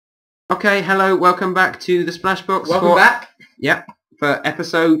Okay, hello, welcome back to the Splashbox. Welcome back. Yep, for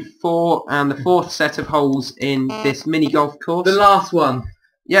episode 4 and the 4th set of holes in this mini golf course. The last one.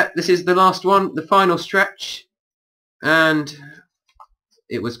 Yep, this is the last one, the final stretch, and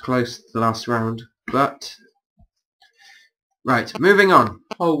it was close the last round, but right, moving on.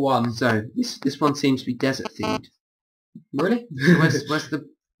 Hole 1. So this one seems to be desert themed. Really? So where's the?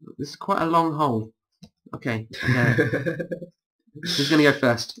 This is quite a long hole. Okay, who's going to go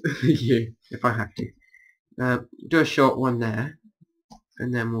first? You. If I have to. Do a short one there,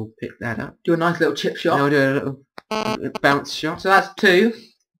 and then we'll pick that up. Do a nice little chip shot. Then we'll do a little bounce shot. So that's 2.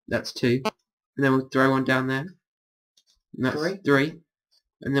 That's 2. And then we'll throw one down there. And that's 3.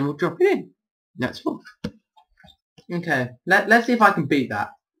 And then we'll drop it in. That's 4. Okay. Let's see if I can beat that.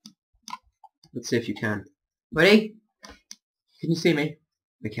 Let's see if you can. Ready? Can you see me?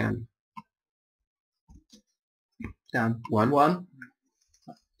 I can. Down. 1. 1.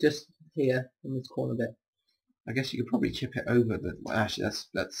 Just here in this corner bit. I guess you could probably chip it over the... Well, actually,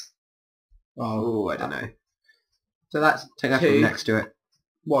 that's... Oh, I don't know. So that's Take that 2. from next to it.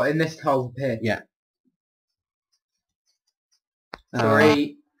 What, in this hole here? Yeah.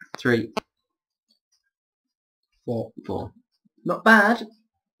 3. 3. 4. 4. Not bad.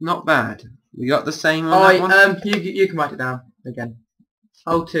 Not bad. We got the same on that one? You can write it down again.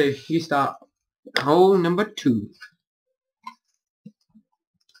 Hole 2. You start. Hole number 2.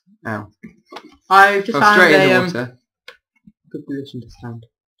 Ow. I've just found straight in the a water. good position to stand.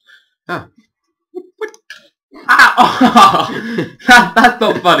 Oh. Ah! That's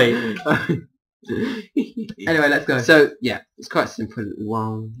not funny. Anyway, let's go. So yeah, it's quite simple.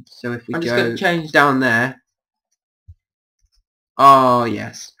 One. So if we I'm go just going to change down there. Oh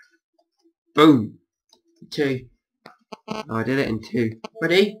yes. Boom. 2. Oh, I did it in 2.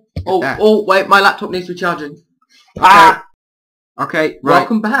 Ready? That. Oh, wait, my laptop needs recharging. Okay. Ah! Okay, right.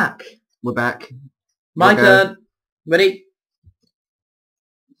 Welcome back. We're back. My turn. Ready?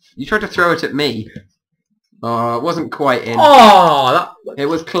 You tried to throw it at me. Oh, it wasn't quite in. Oh, It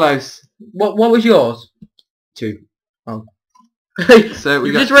was close. what was yours? 2. Oh. So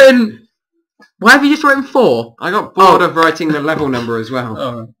You've just written... Why have you just written 4? I got bored of writing the level number as well.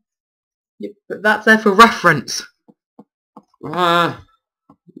 Oh. Yeah, but that's there for reference. Don't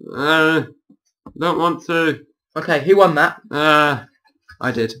want to. Okay, who won that?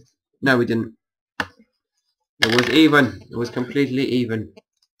 I did. No, we didn't. It was even. It was completely even.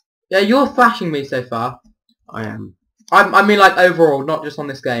 Yeah, you're thrashing me so far. I am. I mean, like, overall, not just on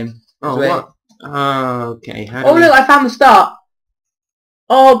this game. Oh, what? Okay. How do Oh, look, I found the start.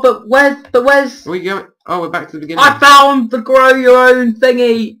 Oh, but where's... Are we going? Oh, we're back to the beginning. I found the grow your own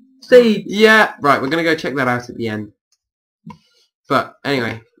thingy seed. Yeah, right. We're gonna go check that out at the end. But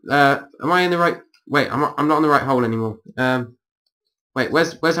anyway, am I in the right? Wait, I'm not on the right hole anymore. Wait,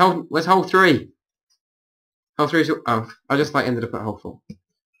 where's hole 3? Hole 3 is... Oh, I just ended up at hole 4.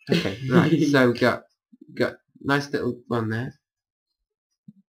 Okay, right. So we got nice little one there,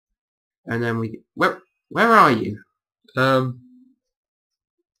 and then we where are you?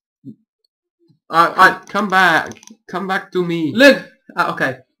 I Come back to me. look.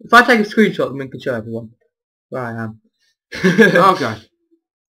 Okay, if I take a screenshot, then we can show everyone where I am. Oh god.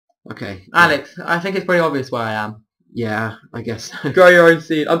 Okay. Alex, I think it's pretty obvious where I am. Yeah, I guess. Grow your own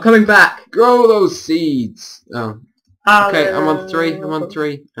seed. I'm coming back. Grow those seeds. Oh. Okay, I'm on 3. I'm on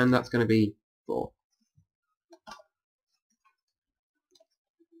 3, and that's going to be 4.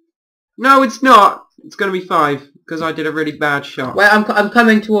 No, it's not. It's going to be 5 because I did a really bad shot. Wait, I'm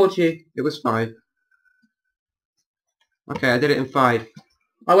coming towards you. It was 5. Okay, I did it in 5.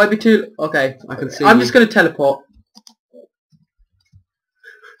 I won't be too... Okay. I can see I'm you. just going to teleport.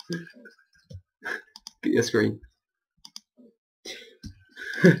 Get your screen.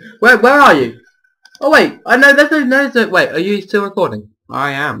 Where are you? Oh wait, I know there's no wait, are you still recording?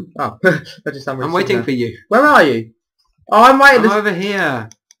 I am. Oh, I just I'm waiting for you. Where are you? Oh, I'm right at I'm this... over here.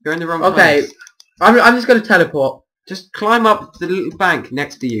 You're in the wrong Okay, place. I'm just going to teleport. Just climb up the little bank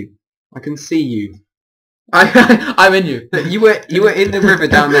next to you. I can see you. I'm in you. You were in the river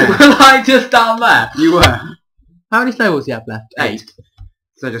down there. Well, I just down there. You were. How many snowballs do you have left? 8.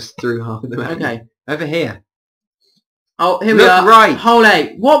 So I just threw half of them out. Okay. Over here. Oh, here we Look are. right. Hole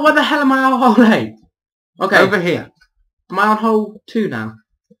 8. What the hell am I on hole 8? Okay. Over here. Am I on hole 2 now?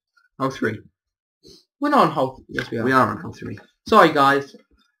 Hole 3. We're not on hole... Yes, we are. We are on hole 3. Sorry, guys.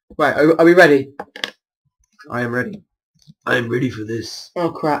 Right, are we ready? I am ready. I am ready for this.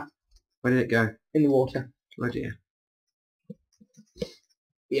 Oh, crap. Where did it go? In the water. Oh dear.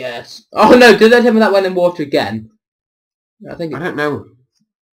 Yes. Oh, no, did they tell me that went in water again? I think I don't know.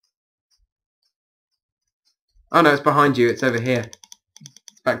 Oh no, it's behind you. It's over here.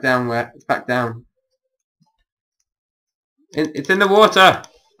 It's back down where? It's back down. It's in the water.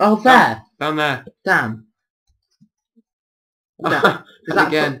 Oh, there. Down there. Damn. And Is that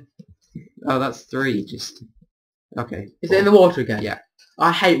again. Oh, that's 3. Just okay. Is it in the water again? Yeah.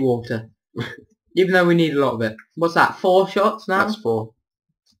 I hate water. Even though we need a lot of it. What's that? 4 shots now? That's 4.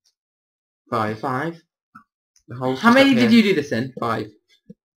 5. 5. The hole's How just many up did here. you do this in? 5.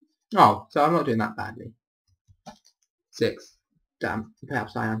 Oh, so I'm not doing that badly. 6. Damn.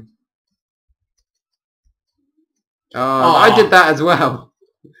 Perhaps I am. Oh, I did that as well.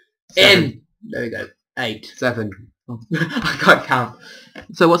 7. In. There we go. 8. 7. Oh. I can't count.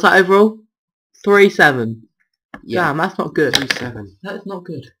 So what's that overall? 3, 7. Yeah. Damn, that's not good. 3, 7. That's not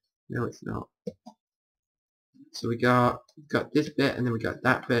good. No, it's not. So we got this bit, and then we got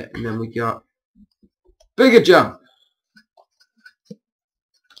that bit, and then we got bigger jump.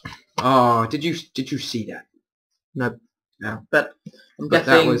 Oh, did you see that? No. No. But I'm But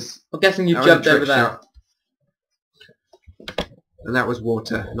guessing you that was a jumped trick over there. shot. And that was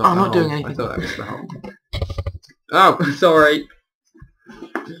water, not I'm the not doing hole. anything. I thought that was the hole. Oh, sorry.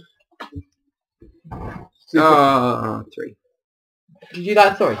 Oh, 3. Did you do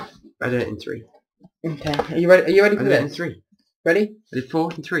that? Sorry. I did it in 3. Okay. Are you ready? Are you ready I for did it in this? 3. Ready? I did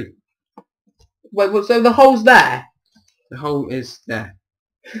 4 and 3. Wait. Well, so the hole's there. The hole is there.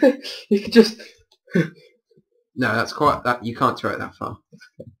 You could just. No, that's quite that. You can't throw it that far.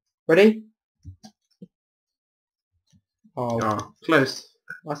 Ready? Oh. Oh, close.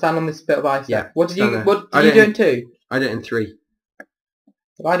 I stand on this bit of ice. Yeah. What did you? there. What I did you do didn't- in 2? I did it in 3.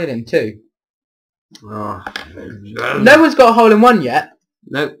 I did it in 2. Oh. No one's got a hole in 1 yet.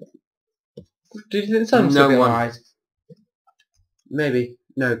 Nope. Did you think someone No still be one. on our eyes? Maybe.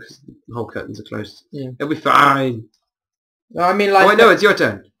 No, because the whole curtains are closed. Yeah. It'll be fine. No, I mean like. Oh, wait, no, it's your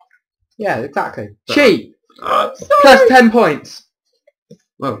turn. Yeah, exactly. But- Cheat. Oh, Plus 10 points.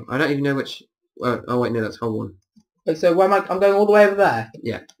 well, I don't even know which. Oh, wait, no, that's hole 1. Wait, so where am I? I'm going all the way over there.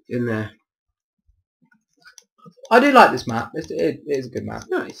 Yeah, in there. I do like this map. It is a good map.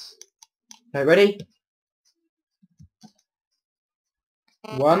 Nice. Okay, ready?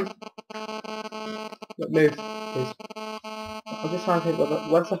 1. Look, move, please. I'm just trying to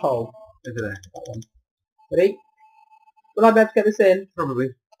think. What's the hole? Over there. That one. Ready? Will I be able to get this in? Probably.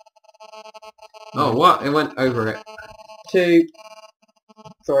 Oh, what? It went over it. 2,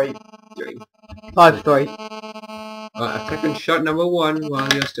 3, 3. 5, 3. Right, I've taken shot number 1 while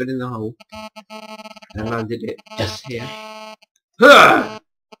you're stood in the hole. And landed it just here. Huh!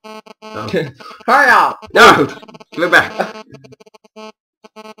 Oh. Hurry up! No! Give it back.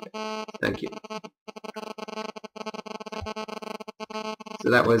 Thank you. So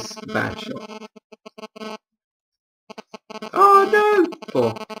that was a bad shot. Oh no!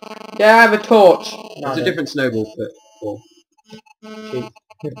 4. Yeah, I have a torch. No, It's a different snowball, but 4. Cheat.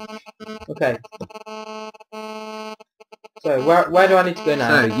 Okay. So where do I need to go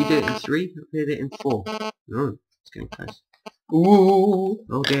now? So you did it in 3, I did it in 4. Oh, it's getting close. Ooh.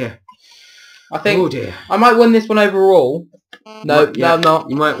 Oh dear. I think Oh dear. I might win this one overall. No, Yeah, no, I'm not.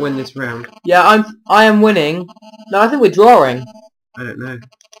 You might win this round. Yeah, I am winning. No, I think we're drawing. I don't know.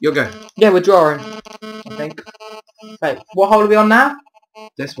 You'll go. Yeah, we're drawing. I think. Wait, what hole are we on now?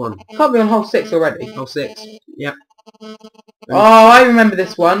 This one. Can't be on hole 6 already. Hole 6. Yep. Oh, I remember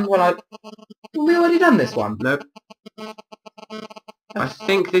this one. We already done this one. Nope. I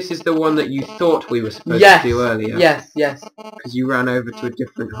think this is the one that you thought we were supposed Yes. to do earlier. Yes, yes. Because you ran over to a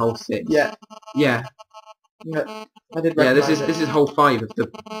different hole 6. Yeah. Yeah. Yeah. I did Yeah, this recognise is hole 5 of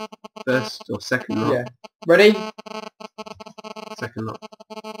the first or second lot. Yeah. Ready? Second lot.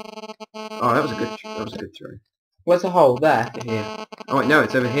 Oh, that was a good throw. Where's the hole? There. Here. Oh wait, no,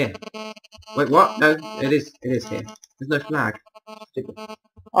 it's over here. Wait, what? No, it is here. There's no flag. Stupid.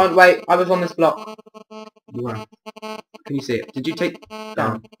 Oh, wait, I was on this block. You are. Can you see it? Did you take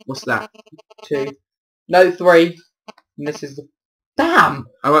down? What's that? 2. No, 3. And this is the... Damn!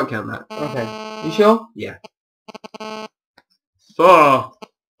 I won't count that. Okay. You sure? Yeah. 4.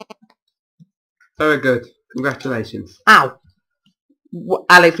 Very good. Congratulations. Ow!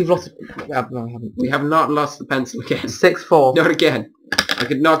 Alex, we've lost... Well, no, we haven't. We have not lost the pencil again. 6, 4. Not again. I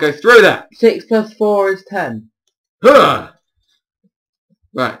could not go through that. 6 plus 4 is 10. Huh.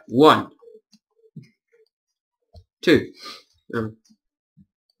 Right. 1. 2. I'll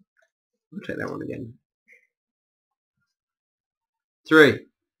take that one again. 3.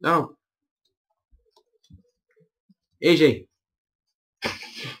 Oh. Easy.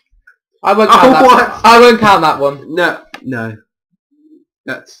 I won't Oh, count that. what? I won't count that one. No.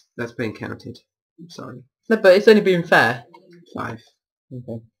 That's being counted. I'm sorry. No, but it's only been fair. 5.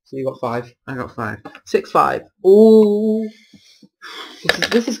 Okay. So you got 5. I got 5. 6, 5. Ooh.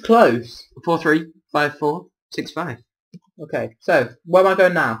 This is close. 4, 3, 5, 4, 6, 5. Okay, so where am I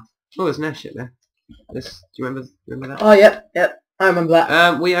going now? Oh, there's no shit there. This, do you remember that? Oh, yep. I remember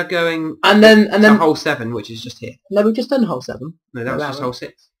that. We are going And then to hole 7, which is just here. No, we've just done hole 7. No, that was just hole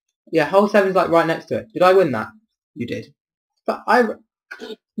 6. Yeah, hole 7's like right next to it. Did I win that? You did. But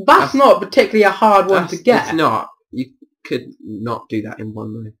that's not particularly a hard one to get. It's not. You could not do that in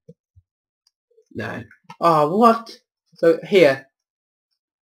one move. No. Oh, what? So here.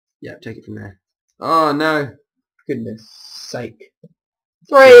 Yeah, take it from there. Oh no. Goodness sake.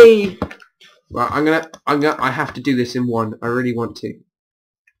 3. Well, I have to do this in one. I really want to.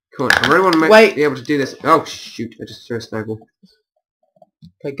 Come on, I really want to be able to do this. Oh shoot! I just threw a snowball.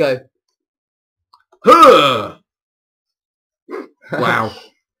 Okay, go. Huh! Wow.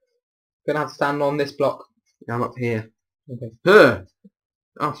 Gonna have to stand on this block. Yeah, I'm up here. Okay. Huh!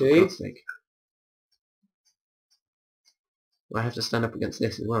 Oh, for 2. God's sake. I have to stand up against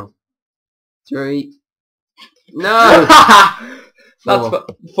this as well. 3. No! That's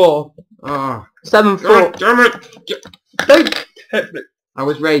 4. Oh. 7, 4. God damn it! Don't. I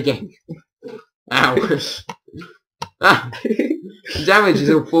was raging. Ow. Ah. Damage is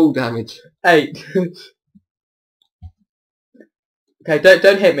all full damage. 8. Okay,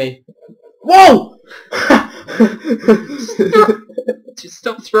 don't hit me. Whoa! Just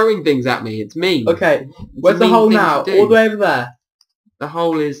stop throwing things at me. It's mean. Okay, It's where's a the mean hole thing now? to do. All the way over there. The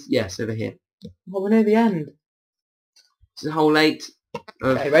hole is, yes, over here. Oh, we're near the end. This is hole 8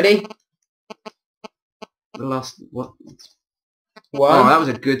 of Okay, ready? the last, what? 1. Oh, that was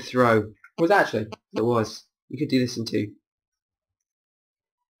a good throw. Was actually. It was. You could do this in 2.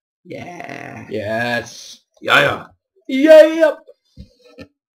 Yeah. Yes. Yeah. Yeah.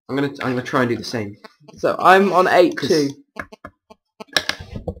 I'm gonna try and do the same. So I'm on 8 too.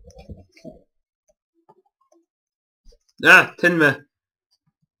 Ah, Tinma.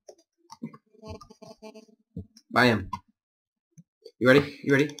 Bam. You ready?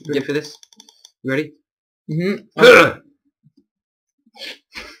 You ready? You ready for this? You ready? Mm-hmm.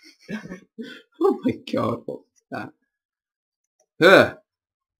 Oh my god, what's that?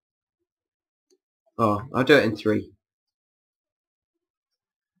 Oh, I'll do it in 3.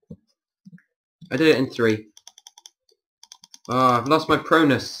 I did it in 3. Oh, I've lost my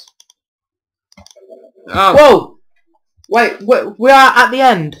pronus. Oh! Whoa! Wait, we are at the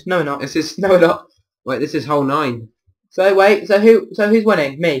end. No, we're not. This is... No, we're not. Wait, this is hole 9. So wait, so who's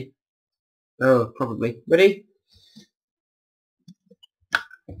winning? Me. Oh, probably. Ready?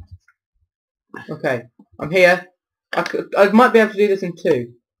 Okay, I'm here. I might be able to do this in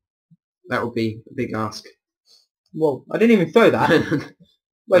 2. That would be a big ask. Whoa, I didn't even throw that.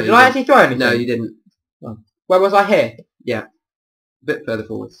 Wait, No, did I actually throw anything? No, you didn't. Oh. Where was I here? Yeah. A bit further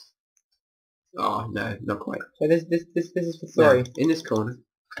forwards. Oh, no, not quite. So this is for 3. No, in this corner.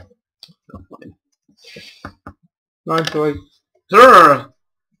 Oh, fine. 9 3. Oh,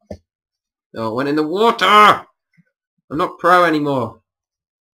 it went in the water! I'm not pro anymore.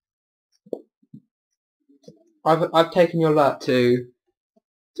 I've taken your luck. 2,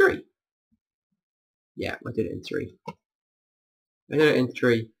 3. Yeah, I did it in 3. I did it in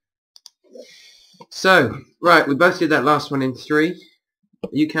 3. So, right, we both did that last one in 3. Are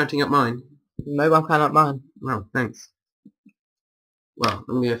you counting up mine? No, I'm counting up mine. Well, thanks. Well,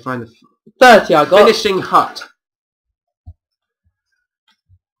 I'm going to find the 30 I got. finishing hut.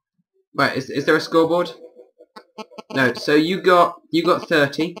 Right, is there a scoreboard? No, so you got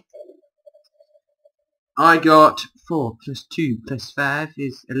 30. I got 4 plus 2 plus 5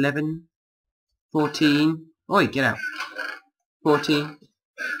 is 11. 14. Oi, get out. 14.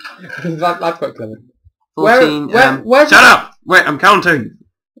 That's quite clever. 14. Where's shut up! Wait, I'm counting.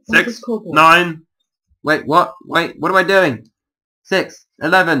 6, scoreboard? 9. Wait, what? Wait, what am I doing? 6,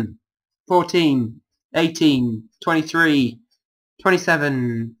 11, 14, 18, 23,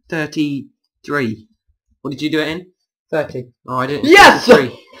 27, 33. What did you do it in? 30. Oh, I did it in Yes!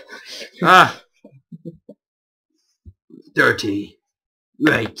 33. Ah! 30.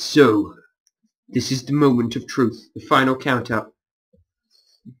 Right, so this is the moment of truth, the final count up.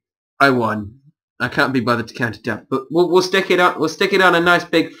 I won. I can't be bothered to count it up, but we'll stick it up. We'll stick it on a nice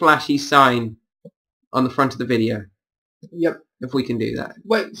big flashy sign on the front of the video. Yep. If we can do that.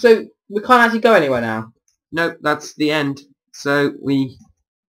 Wait, so we can't actually go anywhere now? Nope, that's the end. So we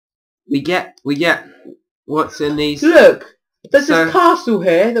get what's in these. Look, there's this castle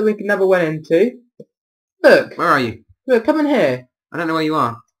here that we never went into. Look. Where are you? Look, come in here. I don't know where you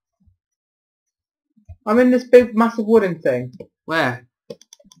are. I'm in this big, massive wooden thing. Where?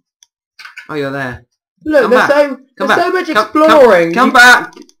 Oh, you're there. Look, Come there's back. so much Come exploring. Come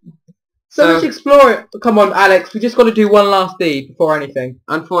back. So much exploring. Come on, Alex. We just got to do one last deed before anything.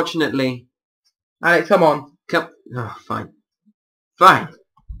 Unfortunately. Alex, come on. Oh, fine. Fine.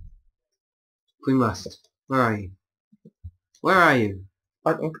 We must. Where are you? Where are you?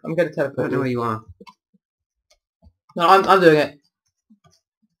 I'm going to I teleport don't know where you are. No, I'm doing it.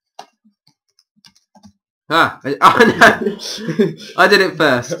 Ah! Oh no! I did it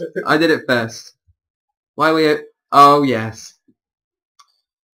first. I did it first. Why were you? Oh yes.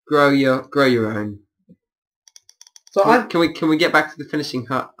 Grow your own. So Can we get back to the finishing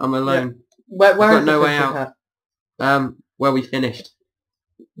hut? I'm alone. Where I've got is no the way finishing out. hut? Where we finished.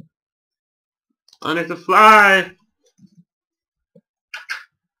 I need to fly.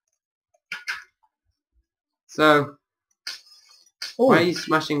 So, why are you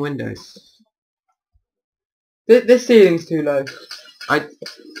smashing windows? This ceiling's too low.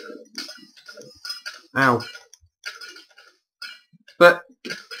 Ow. But,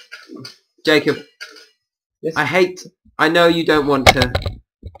 Jacob, Yes. I know you don't want to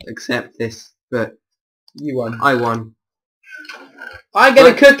accept this, but You won. I won. I get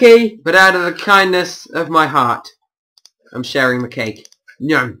a cookie! But out of the kindness of my heart, I'm sharing the cake.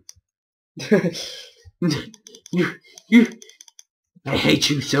 Yum. I hate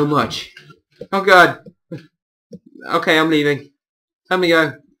you so much. Oh god. Okay, I'm leaving. Let me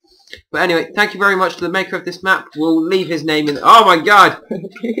go. But anyway, thank you very much to the maker of this map. We'll leave his name in... Oh my god!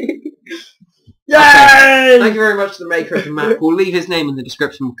 Yay! Okay. Thank you very much to the maker of the map. We'll leave his name in the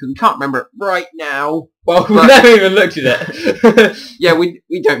description because we can't remember it right now. Well, we never even looked at it. Yeah, we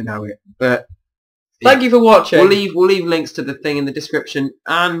don't know it, but... Thank you for watching. We'll leave links to the thing in the description.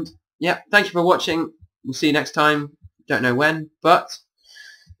 And, yeah, thank you for watching. We'll see you next time. Don't know when, but...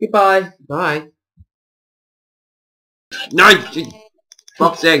 Goodbye. Bye. No!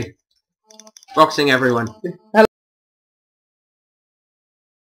 Boxing! Boxing, everyone.